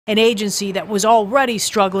An agency that was already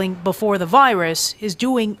struggling before the virus is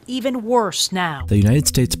doing even worse now. The United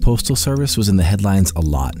States Postal Service was in the headlines a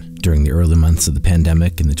lot during the early months of the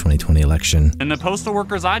pandemic and the 2020 election. And the postal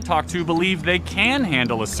workers I talked to believe they can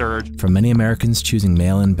handle a surge. From many Americans choosing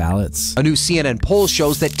mail-in ballots. A new CNN poll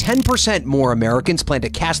shows that 10% more Americans plan to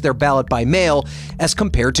cast their ballot by mail as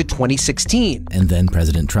compared to 2016. And then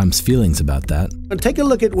President Trump's feelings about that. Take a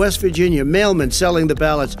look at West Virginia, mailmen selling the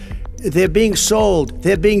ballots. They're being sold.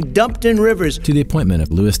 They're being dumped in rivers. To the appointment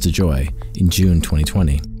of Louis DeJoy in June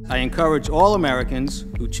 2020. I encourage all Americans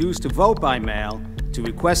who choose to vote by mail to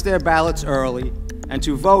request their ballots early and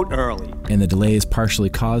to vote early. And the delay is partially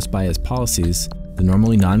caused by his policies. The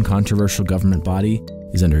normally non-controversial government body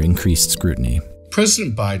is under increased scrutiny.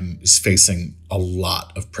 President Biden is facing a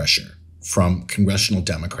lot of pressure from congressional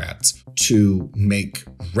Democrats to make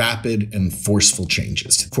rapid and forceful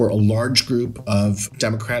changes. For a large group of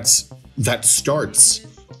Democrats, that starts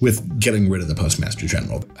with getting rid of the Postmaster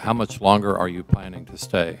General. How much longer are you planning to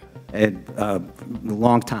stay? A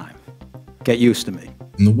long time. Get used to me.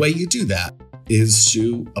 And the way you do that is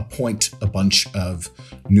to appoint a bunch of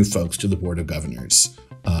new folks to the Board of Governors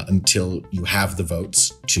until you have the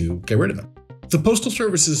votes to get rid of them. The Postal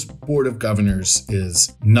Service's Board of Governors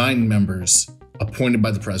is 9 members appointed by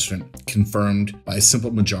the president, confirmed by a simple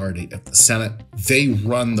majority at the Senate. They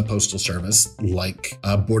run the Postal Service like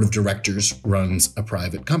a board of directors runs a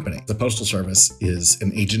private company. The Postal Service is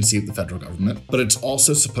an agency of the federal government, but it's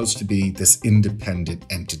also supposed to be this independent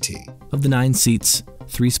entity. Of the 9 seats,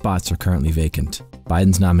 3 spots are currently vacant.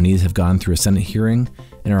 Biden's nominees have gone through a Senate hearing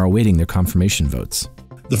and are awaiting their confirmation votes.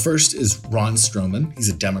 The first is Ron Stroman. He's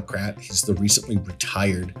a Democrat. He's the recently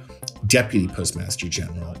retired Deputy Postmaster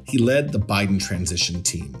General. He led the Biden transition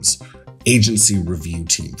team's agency review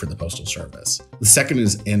team for the Postal Service. The second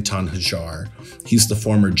is Anton Hajar. He's the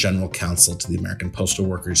former general counsel to the American Postal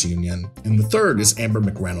Workers Union. And the third is Amber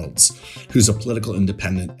McReynolds, who's a political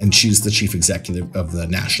independent, and she's the chief executive of the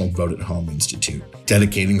National Vote at Home Institute,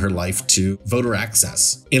 dedicating her life to voter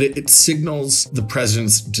access. And it signals the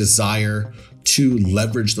president's desire to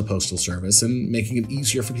leverage the Postal Service and making it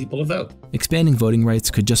easier for people to vote. Expanding voting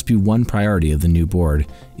rights could just be one priority of the new board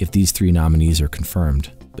if these 3 nominees are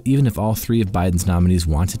confirmed. But even if all 3 of Biden's nominees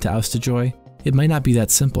wanted to oust DeJoy, it might not be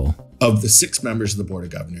that simple. Of the 6 members of the Board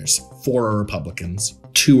of Governors, 4 are Republicans,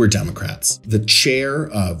 2 are Democrats. The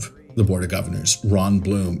chair of the Board of Governors, Ron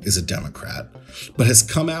Bloom, is a Democrat, but has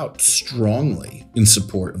come out strongly in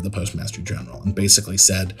support of the Postmaster General and basically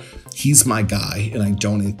said, he's my guy and I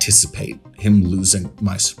don't anticipate him losing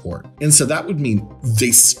my support. And so that would mean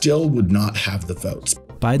they still would not have the votes.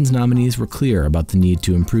 Biden's nominees were clear about the need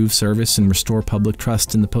to improve service and restore public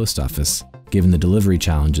trust in the post office, given the delivery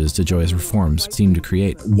challenges DeJoy's reforms seem to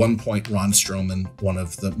create. At one point, Ron Stroman, one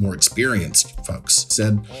of the more experienced folks,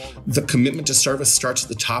 said the commitment to service starts at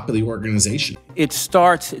the top of the organization. It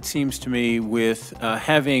starts, it seems to me, with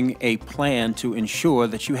having a plan to ensure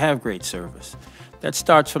that you have great service. That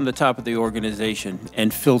starts from the top of the organization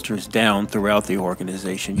and filters down throughout the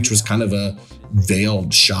organization. Which was kind of a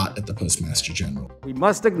veiled shot at the Postmaster General. We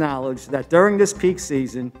must acknowledge that during this peak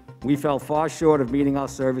season, we fell far short of meeting our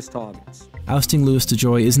service targets. Ousting Louis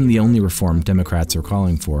DeJoy isn't the only reform Democrats are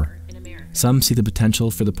calling for. Some see the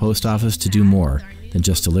potential for the post office to do more than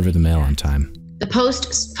just deliver the mail on time. The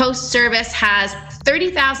Post Service has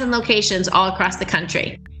 30,000 locations all across the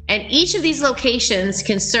country. And each of these locations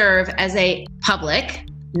can serve as a public,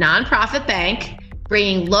 nonprofit bank,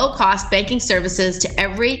 bringing low-cost banking services to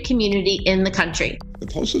every community in the country. The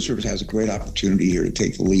Postal Service has a great opportunity here to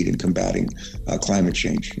take the lead in combating climate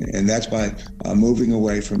change. And that's by moving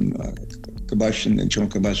away from combustion, internal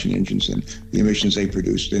combustion engines and the emissions they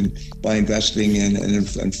produce, and by investing in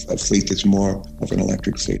a fleet that's more of an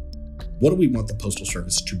electric fleet. What do we want the Postal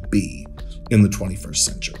Service to be in the 21st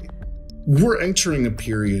century? We're entering a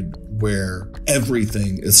period where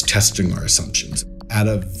everything is testing our assumptions. At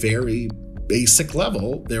a very basic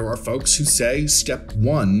level, there are folks who say step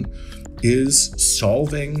 1 is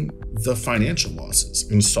solving the financial losses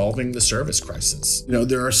and solving the service crisis. You know,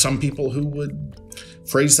 there are some people who would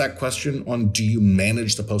phrase that question on, do you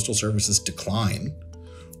manage the Postal Service's decline,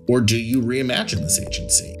 or do you reimagine this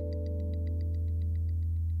agency?